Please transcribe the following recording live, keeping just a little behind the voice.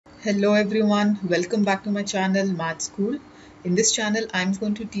Hello everyone, welcome back to my channel Math School. In this channel, I'm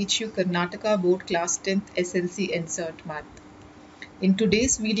going to teach you Karnataka Board Class 10th SLC NCERT Math. In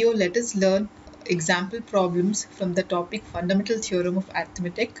today's video, let us learn example problems from the topic Fundamental Theorem of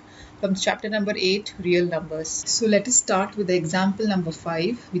Arithmetic from chapter number 8, Real Numbers. So let us start with the example number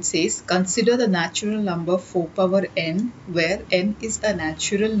 5, which says, consider the natural number 4 power n, where n is a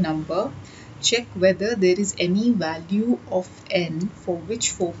natural number. Check whether there is any value of n for which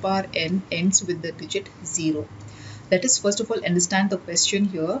 4 power n ends with the digit 0. Let us first of all understand the question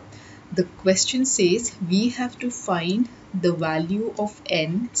here. The question says we have to find the value of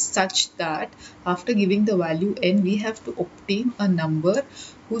n such that after giving the value n, we have to obtain a number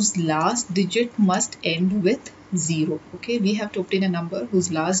whose last digit must end with 0. Okay, we have to obtain a number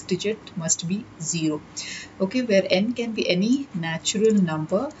whose last digit must be 0. Okay, where n can be any natural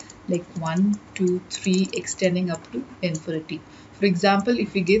number like 1, 2, 3 extending up to infinity. For example,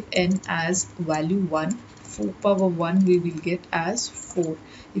 if we give n as value 1, 4 power 1 we will get as 4.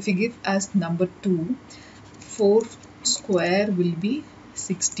 If we give as number 2, 4 square will be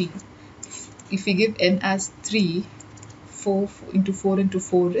 16. If we give n as 3, 4 into 4 into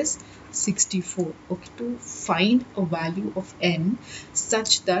 4 is 64. Okay, to find a value of n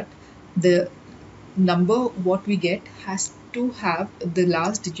such that the number what we get has to have the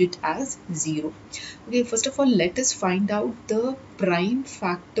last digit as 0. Okay, first of all, let us find out the prime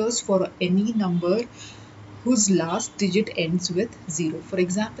factors for any number whose last digit ends with 0. For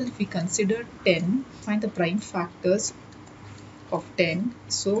example, if we consider 10, find the prime factors of 10.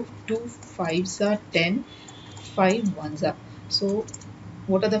 So 2 5s are 10, 5 1s are. So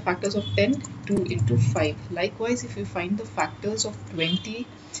what are the factors of 10? 2 into 5. Likewise, if we find the factors of 20,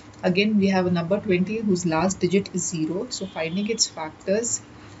 again we have a number 20 whose last digit is 0. So finding its factors,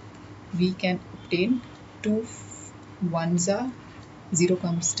 we can obtain 2 1s are, 0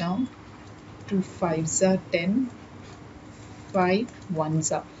 comes down, 2 5s are 10, 5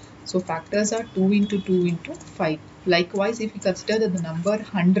 1s are. So factors are 2 into 2 into 5. Likewise, if we consider the number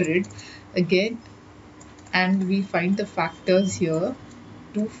 100 again and we find the factors here,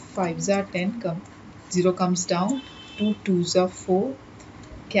 2 5s are 10, 0 comes down, 2 2s are 4,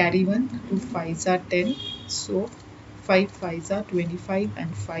 carry 1, 2 5s are 10, so 5 5s are 25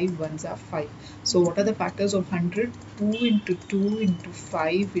 and 5 1s are 5. So what are the factors of 100? 2 into 2 into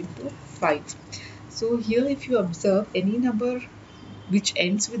 5 into 5. So here if you observe, any number which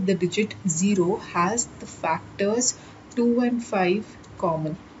ends with the digit 0 has the factors 2 and 5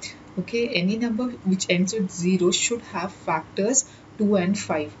 common. Okay, any number which ends with 0 should have factors 2 and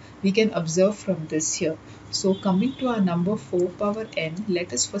 5. We can observe from this here. So coming to our number 4 power n,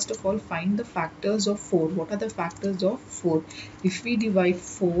 let us first of all find the factors of 4. What are the factors of 4? If we divide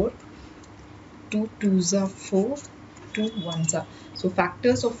 4, 2 2s are 4, 2 1s are. So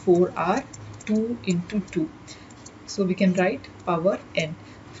factors of 4 are 2 into 2. So we can write power n.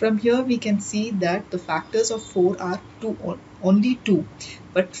 From here we can see that the factors of 4 are only 2.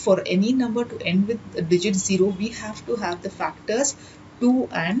 But for any number to end with the digit 0, we have to have the factors 2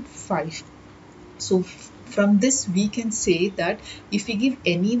 and 5. So from this we can say that if we give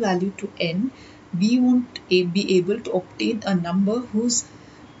any value to n, we won't be able to obtain a number whose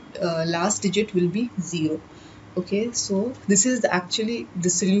last digit will be 0. Okay, so this is actually the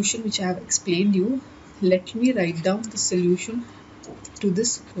solution which I have explained you. Let me write down the solution to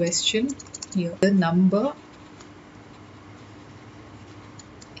this question here. The number,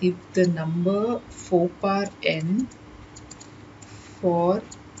 if the number 4 power n for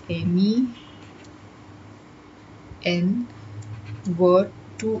any n were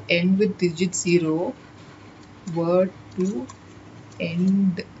to end with digit 0, were to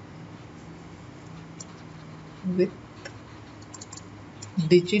end with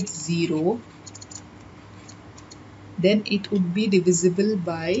digit 0, then it would be divisible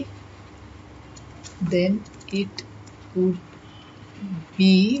by,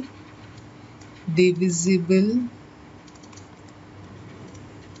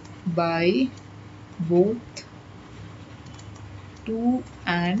 both 2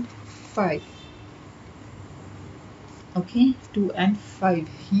 and 5. Okay, 2 and 5.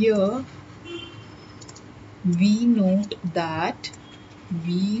 Here we note that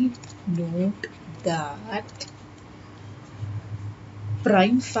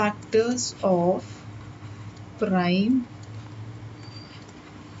prime factors of 4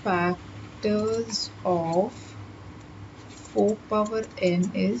 power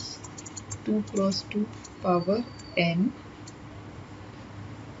n is 2 cross 2 power n.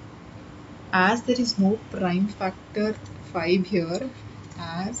 As there is no prime factor 5 here,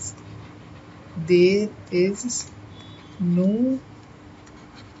 as there is no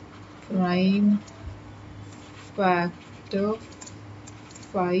prime factor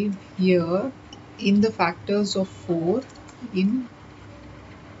 5 here in the factors of 4. In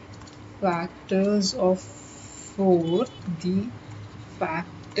factors of 4, the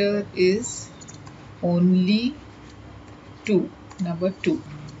factor is only 2. Number 2.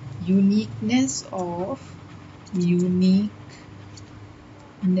 Uniqueness of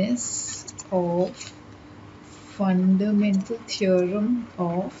fundamental theorem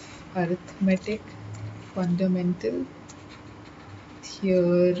of arithmetic. Fundamental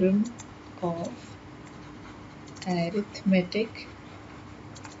theorem of arithmetic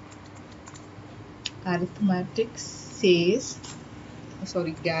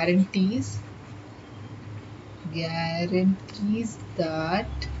guarantees that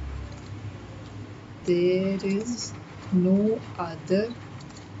there is no other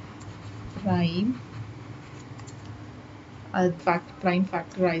prime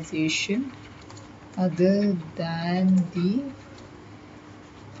factorization other than the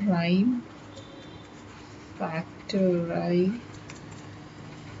prime factorization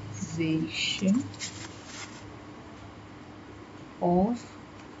of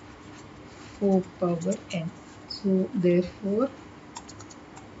 4 power n. So therefore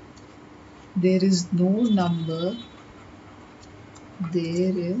there is no number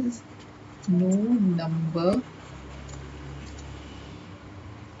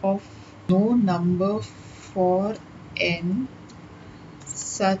for n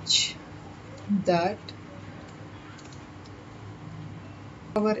such that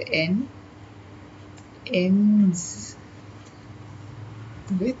power n ends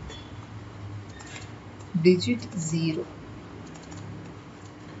with digit 0.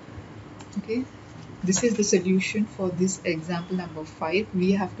 Okay, this is the solution for this example number 5.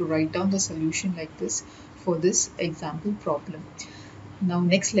 We have to write down the solution like this for this example problem. Now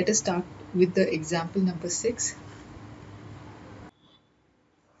next, let us start with the example number 6.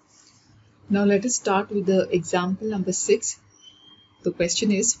 Now let us start with the example number 6. The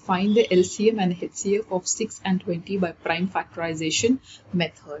question is, find the LCM and HCF of 6 and 20 by prime factorization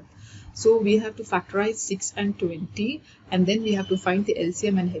method. So we have to factorize 6 and 20 and then we have to find the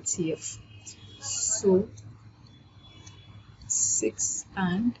LCM and HCF. So 6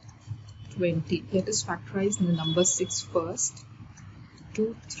 and 20. Let us factorize the number 6 first.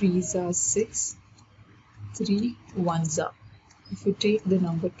 2 3s are 6, 3 1s are. If you take the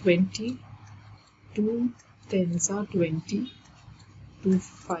number 20, 2 10s are 20, 2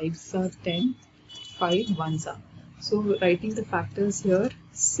 5s are 10, 5 1s are. So writing the factors here,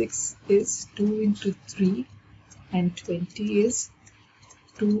 6 is 2 into 3 and 20 is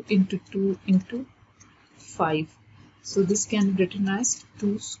 2 into 2 into 5. So this can be written as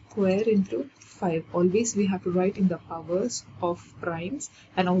 2 square into 5. Always we have to write in the powers of primes,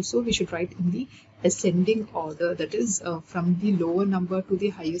 and also we should write in the ascending order, that is from the lower number to the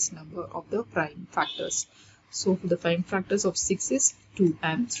highest number of the prime factors. So for the prime factors of 6 is 2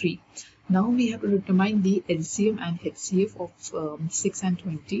 and 3. Now we have to determine the LCM and HCF of 6 and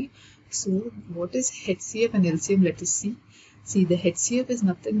 20. So what is HCF and LCM? Let us see. See, the HCF is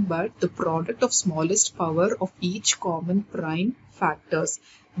nothing but the product of smallest power of each common prime factors.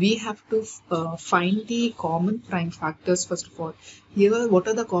 We have to find the common prime factors first of all. Here, what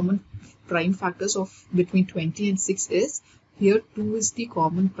are the common prime factors of between 20 and 6 is? Here 2 is the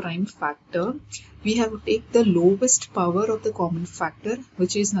common prime factor. We have to take the lowest power of the common factor,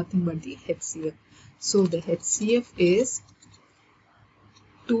 which is nothing but the HCF. So the HCF is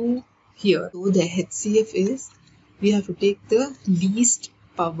 2 here. So the HCF is, we have to take the least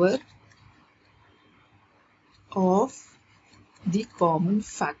power of the common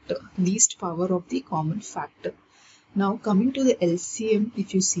factor. Least power of the common factor. Now coming to the LCM,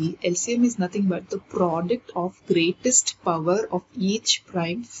 if you see, LCM is nothing but the product of greatest power of each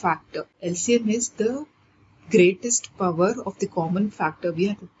prime factor. LCM is the greatest power of the common factor. We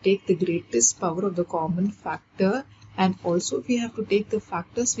have to take the greatest power of the common factor, and also we have to take the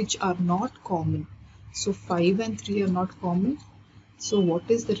factors which are not common. So 5 and 3 are not common. So what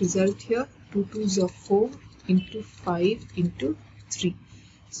is the result here? 2 2s are 4 into 5 into 3.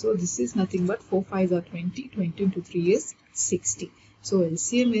 So this is nothing but 4 5s are 20, 20 into 3 is 60. So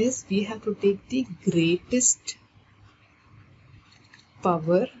LCM is, we have to take the greatest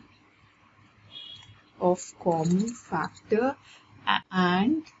power of common factor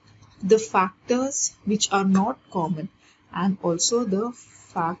and the factors which are not common, and also the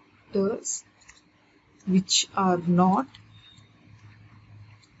factors which are not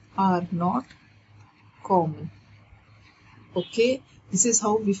common. Okay, this is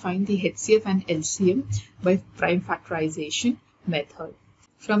how we find the HCF and LCM by prime factorization method.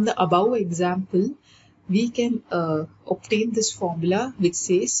 From the above example, we can obtain this formula which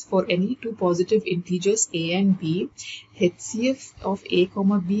says for any two positive integers a and b, HCF of a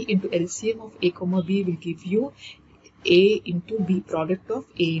comma b into LCM of a comma b will give you a into b, product of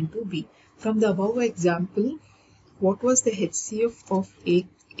a into b. From the above example, what was the HCF of a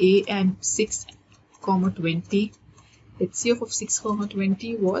and 6 comma 20? HCF of 6 comma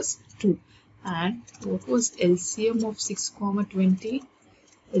 20 was 2. And what was LCM of 6 comma 20?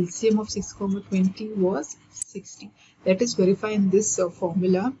 LCM of 6 comma 20 was 60. Let us verify in this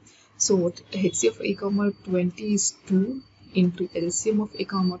formula. So what HCF of a comma 20 is 2 into LCM of a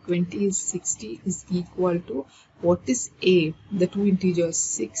comma 20 is 60 is equal to, what is a? The two integers,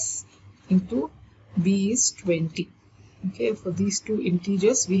 6 into b is 20. Okay, for these two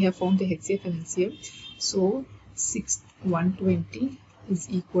integers we have found the HCF and LCM. So 120 is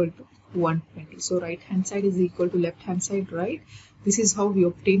equal to 120. So right hand side is equal to left hand side, right? This is how we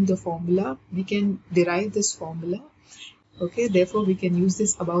obtain the formula. We can derive this formula. Okay, therefore we can use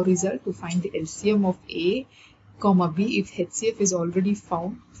this above result to find the LCM of a comma b if HCF is already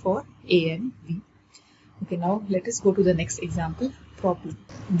found for a and b. Okay, now let us go to the next example problem.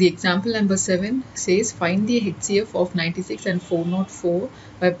 The example number 7 says find the HCF of 96 and 404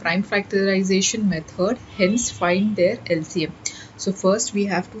 by prime factorisation method, hence find their LCM. So first we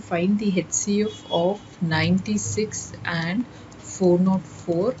have to find the HCF of 96 and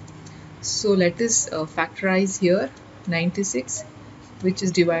 404. So let us factorize here 96, which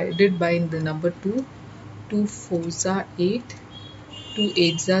is divided by the number 2. 2 4s are 8, 2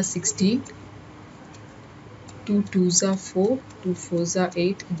 8s are 16, 2 2s are 4, 2 4s are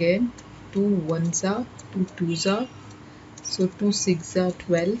 8 again, 2 1s are, 2 2s are, so 2 6s are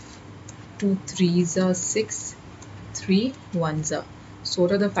 12, 2 3s are 6, 3 1s are. So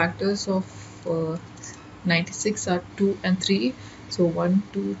what are the factors of 96 are 2 and 3. So 1,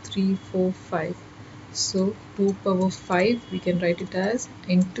 2, 3, 4, 5. So 2 power 5 we can write it as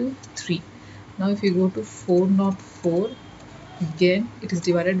into 3. Now if you go to 404, again it is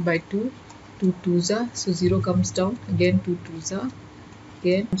divided by 2. 2 2s are, so 0 comes down, again 2 2s are,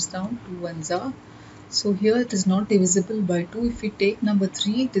 again comes down, 2 1s are. So here it is not divisible by 2. If we take number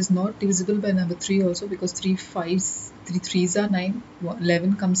 3, it is not divisible by number 3 also, because 3 3s are 9,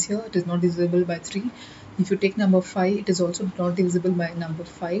 11 comes here, it is not divisible by 3. If you take number 5, it is also not divisible by number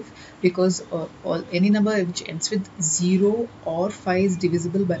 5, because any number which ends with 0 or 5 is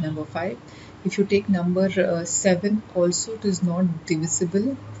divisible by number 5. If you take number 7 also, it is not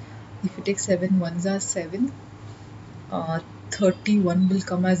divisible. If you take 7 1s are 7, 31 will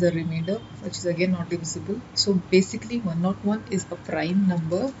come as a remainder, which is again not divisible. So basically 101 is a prime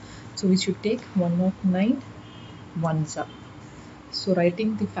number, so we should take 109 1s are. So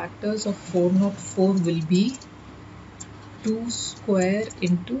writing the factors of 404 will be 2 square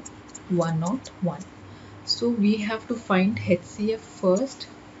into 101. So we have to find HCF first.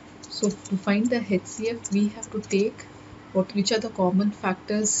 So to find the HCF we have to take which are the common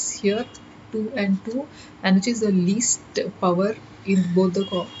factors here, 2 and 2, and which is the least power in both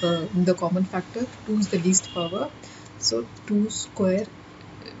the common factor. 2 is the least power, so 2 square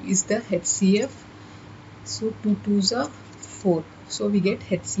is the HCF. So 2 2s are 4, so we get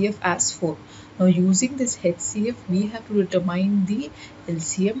HCF as 4. Now using this HCF we have to determine the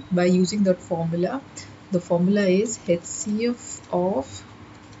LCM by using that formula. The formula is HCF of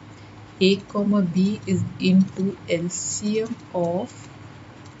a comma b is into LCM of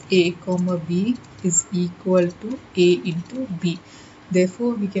a comma b is equal to a into b.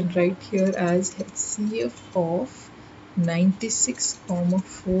 Therefore we can write here as HCF of 96 comma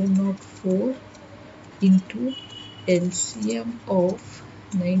 404 into LCM of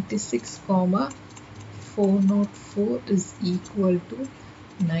 96 comma 404 is equal to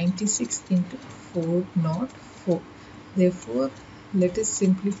 96 into 404. Therefore let us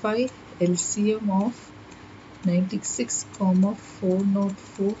simplify. LCM of 96 comma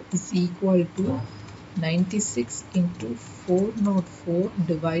 404 is equal to 96 into 404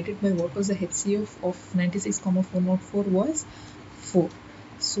 divided by what was the HCF of 96 comma 404 was 4.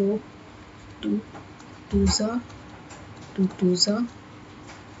 So 2 2s are, 2 2s are,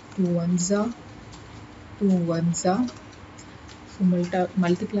 2 1s are, 2 1s are. So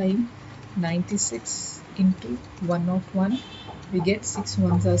multiplying 96 into 101, we get 6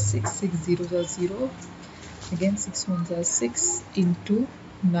 1s are 6, 6 0s are 0, again 6 1s are 6 into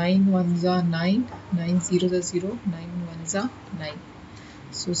 9 1s are 9, 9 0s are 0, 9 1s are 9.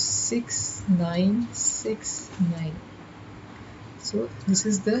 So 6 9 6 9. So this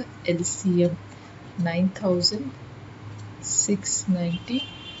is the LCM,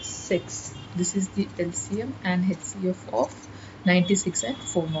 9696. This is the LCM and HCF of 96 and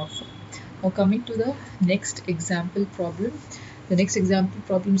 404. Now coming to the next example problem. The next example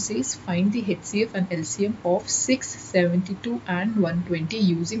problem says find the HCF and LCM of 6, 72 and 120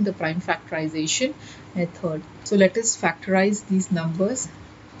 using the prime factorization method. So let us factorize these numbers.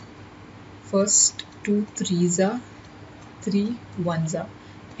 First 2 3s are 3 1s are.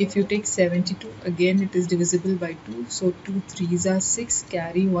 If you take 72, again it is divisible by 2. So 2 3s are 6,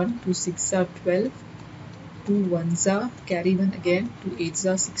 carry 1, 2 6 are 12, 2 1s are, carry 1 again, 2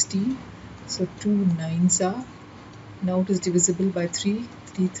 8s are 16. So 2 9s are, now it is divisible by 3,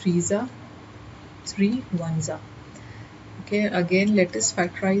 3 3s are, 3 1s are. Okay, again let us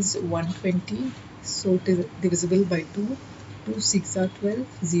factorize 120. So it is divisible by 2, 2 6 are 12,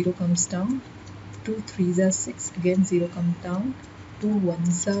 0 comes down, 2 3s are 6, again 0 comes down, 2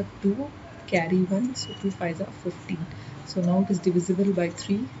 1s are 2, carry 1, so 2 5s are 15. So now it is divisible by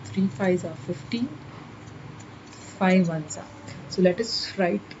 3, 3 5s are 15, 5 1s are. So let us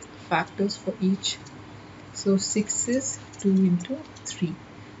write factors for each. So 6 is 2 into 3.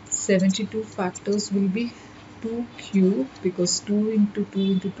 72 factors will be 2 cube, because 2 into 2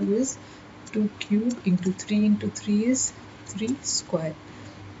 into 2 is 2 cube, into 3 is 3 square.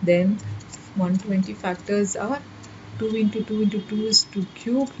 Then 120 factors are 2 into 2 into 2 is 2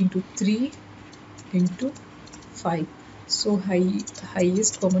 cube, into 3 into 5. So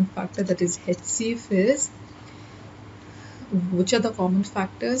highest common factor, that is HCF, is, which are the common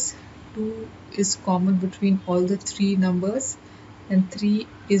factors? 2 is common between all the 3 numbers, and 3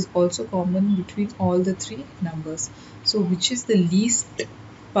 is also common between all the 3 numbers. So which is the least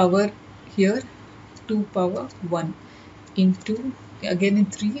power here? 2 power 1 into, again in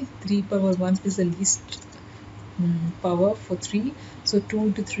 3 power 1 is the least power for 3. So 2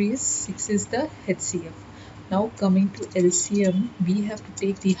 into 3 is 6 is the HCF. Now coming to LCM, we have to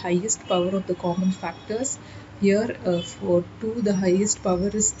take the highest power of the common factors. Here for 2 the highest power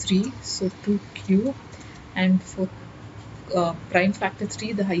is 3, so 2 cube, and for prime factor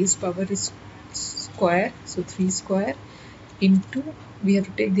 3 the highest power is square, so 3 square, into, we have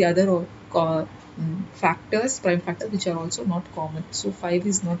to take the other factors, prime factors, which are also not common. So 5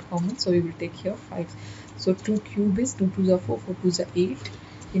 is not common, so we will take here 5. So 2 cube is 2 2s are 4, 4 2s are 8,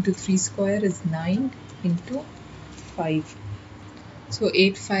 into 3 square is 9, into 5. So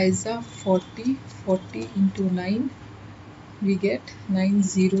 8 5s are 40, 40 into 9, we get 9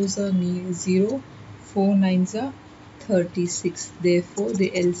 zeros are 0, 4 9s are 36. Therefore the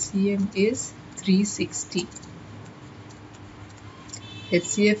LCM is 360.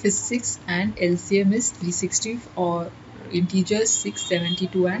 HCF is 6 and LCM is 360 for integers 6,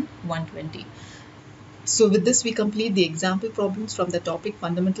 72 and 120. So with this we complete the example problems from the topic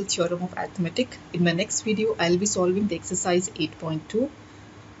Fundamental Theorem of Arithmetic. In my next video I'll be solving the exercise 8.2.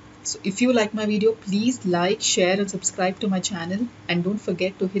 So if you like my video, please like, share and subscribe to my channel, and don't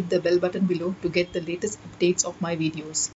forget to hit the bell button below to get the latest updates of my videos.